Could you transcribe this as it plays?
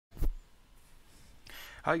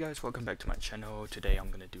Hi guys, welcome back to my channel. Today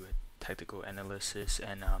I'm gonna do a tactical analysis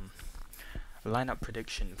and lineup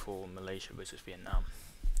prediction for Malaysia versus Vietnam.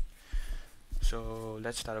 So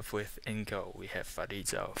let's start off with in goal. We have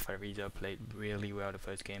Farizal. Farizal played really well the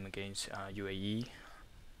first game against UAE.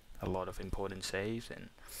 A lot of important saves, and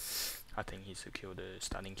I think he secured the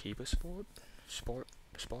starting keeper spot.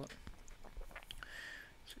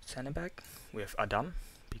 Centre back, we have Adam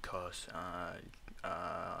because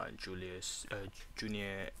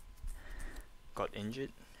Junior got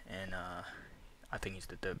injured, and I think he's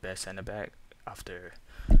the best centre back after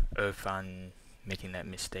Irfan making that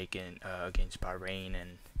mistake against Bahrain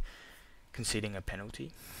and conceding a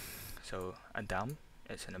penalty. So Adam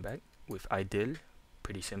at centre back with Aidil,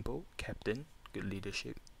 pretty simple, captain, good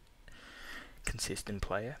leadership, consistent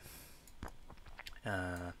player.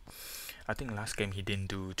 I think last game he didn't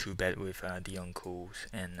do too bad with Dion Cools,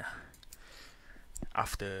 and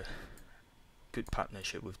after good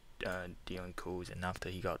partnership with Dion Cools, and after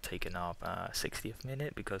he got taken off 60th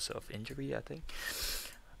minute because of injury, I think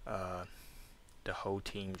the whole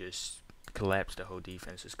team just collapsed. The whole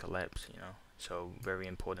defense just collapsed. So very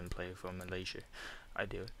important player for Malaysia.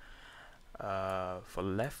 Ideal. For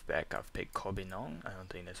left back, I've picked Kobinong. I don't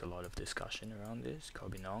think there's a lot of discussion around this.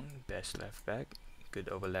 Kobinong, best left back, good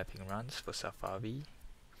overlapping runs for Safavi.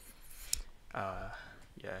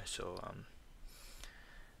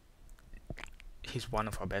 He's one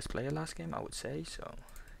of our best players last game, I would say. So,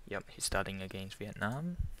 yep, he's starting against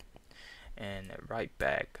Vietnam. And at right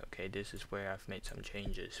back, okay, this is where I've made some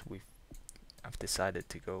changes. I've decided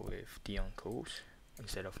to go with Dion Cools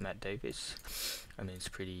instead of Matt Davis. I mean, it's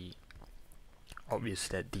pretty obvious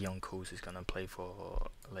that Dion Cools is gonna play for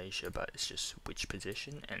Malaysia, but it's just which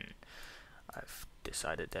position, and I've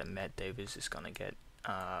decided that Matt Davis is gonna get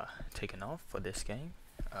taken off for this game.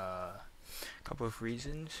 Couple of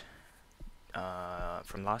reasons.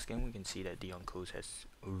 From last game, we can see that Dion Cools has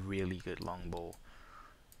a really good long ball,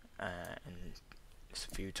 and it's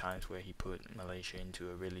a few times where he put Malaysia into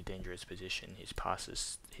a really dangerous position. His pass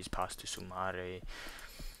to Sumare.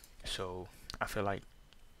 So I feel like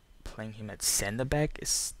playing him at centre back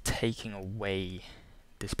is taking away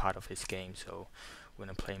this part of his game. So we're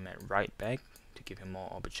gonna play him at right back to give him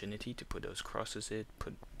more opportunity to put those crosses in,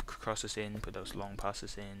 put those long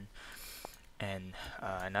passes in. And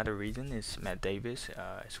another reason is Matt Davis.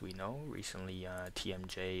 As we know, recently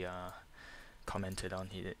TMJ commented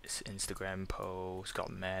on his Instagram post,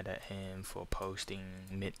 got mad at him for posting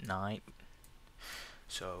midnight.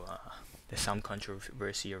 So there's some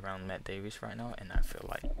controversy around Matt Davis right now, and I feel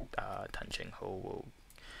like Tan Cheng Ho will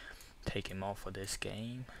take him off for this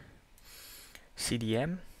game.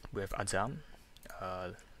 CDM with Azam.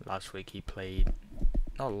 Last week he played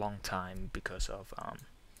not a long time because of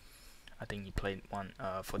I think he played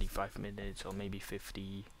 45 minutes or maybe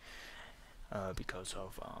 50 because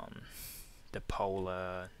of the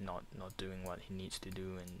Polar not doing what he needs to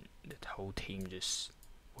do, and the whole team just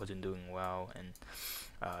wasn't doing well, and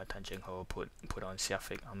Tan Cheng Ho put on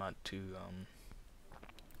Syafiq Ahmad to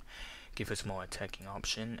give us more attacking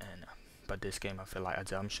option, and but this game I feel like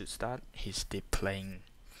Azam should start. His deep lying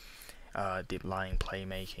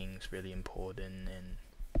playmaking is really important, and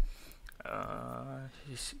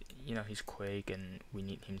he's quick, and we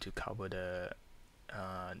need him to cover the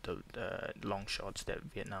long shots that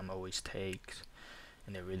Vietnam always takes,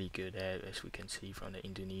 and they're really good at, as we can see from the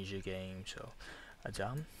Indonesia game. So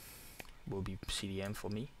Azam will be CDM for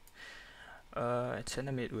me. At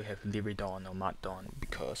center mid we have Liridon or Matdon,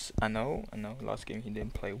 because I know last game he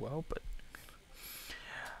didn't play well, but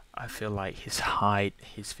I feel like his height,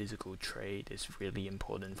 his physical trait is really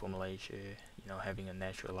important for Malaysia. Having a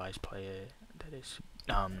naturalized player that is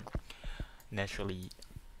naturally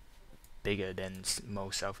bigger than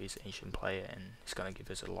most Southeast Asian player, and it's gonna give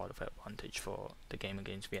us a lot of advantage for the game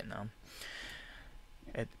against Vietnam.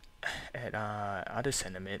 At other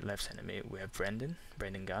center mid, left center mid, we have Brandon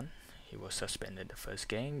Gunn. He was suspended the first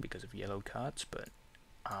game because of yellow cards, but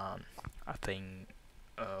I think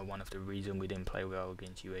one of the reasons we didn't play well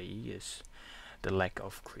against UAE is the lack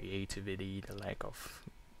of creativity, the lack of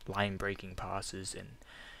line breaking passes, and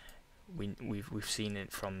we've seen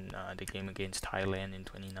it from the game against Thailand in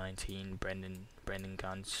 2019. Brandon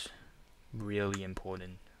Gunn's really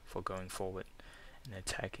important for going forward and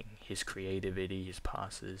attacking. His creativity, his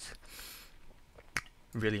passes,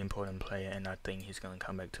 really important player, and I think he's going to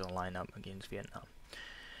come back to the lineup against Vietnam.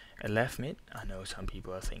 At left mid, I know some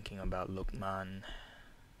people are thinking about Lukman,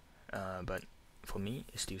 but for me,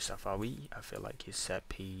 it's still Safawi. I feel like his set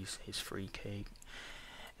piece, his free kick,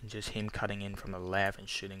 and just him cutting in from the left and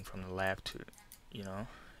shooting from the left to,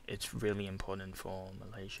 it's really important for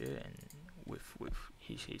Malaysia, and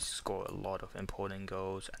he's scored a lot of important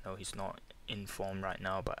goals. I know he's not in form right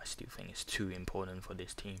now, but I still think it's too important for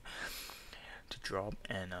this team to drop.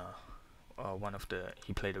 And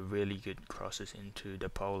he played a really good crosses into the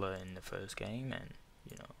Polar in the first game, and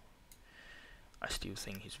you know, I still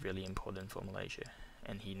think he's really important for Malaysia,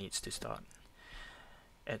 and he needs to start.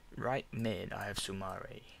 At right mid, I have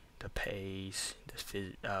Sumare. The pace,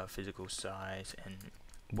 the physical size, and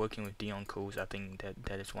working with Dion Coles, I think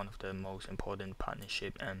that is one of the most important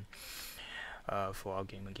partnership and for our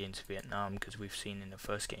game against Vietnam, because we've seen in the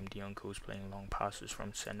first game Dion Coles playing long passes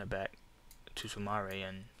from centre back to Sumare,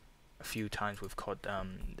 and a few times we've caught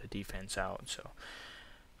the defense out. So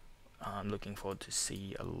I'm looking forward to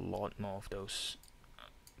see a lot more of those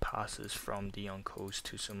passes from Dion Coles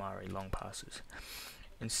to Sumare, long passes.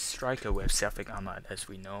 In striker, we have Shafiq Ahmad, as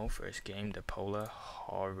we know. First game, the Polar,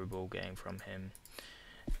 horrible game from him.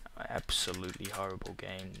 Absolutely horrible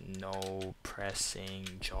game. No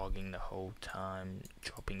pressing, jogging the whole time,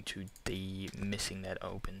 dropping too deep, missing that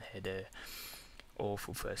open header.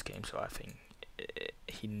 Awful first game. So I think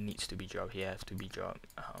he needs to be dropped. He has to be dropped.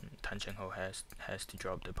 Tan Cheng Ho has to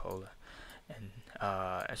drop the Polar. And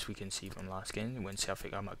as we can see from last game, when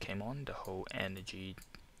Shafiq Ahmad came on, the whole energy,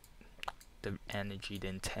 the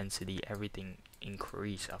intensity, everything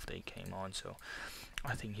increased after he came on. So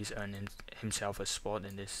I think he's earned himself a spot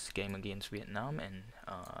in this game against Vietnam, and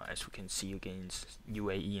as we can see against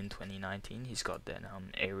UAE in 2019, he's got that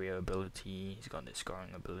area ability, he's got that scoring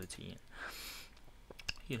ability, and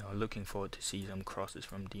you know, looking forward to see some crosses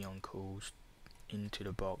from Dion Coles into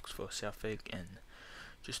the box for Shafiq, and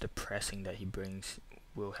just the pressing that he brings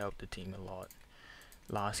will help the team a lot.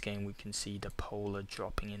 Last game we can see the Polar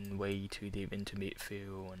dropping in way too deep into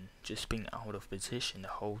midfield and just being out of position the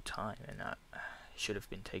whole time, and should have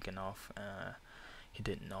been taken off. He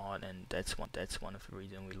did not, and that's one of the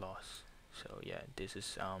reasons we lost. So yeah, this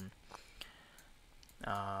is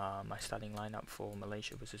my starting lineup for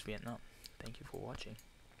Malaysia versus Vietnam. Thank you for watching.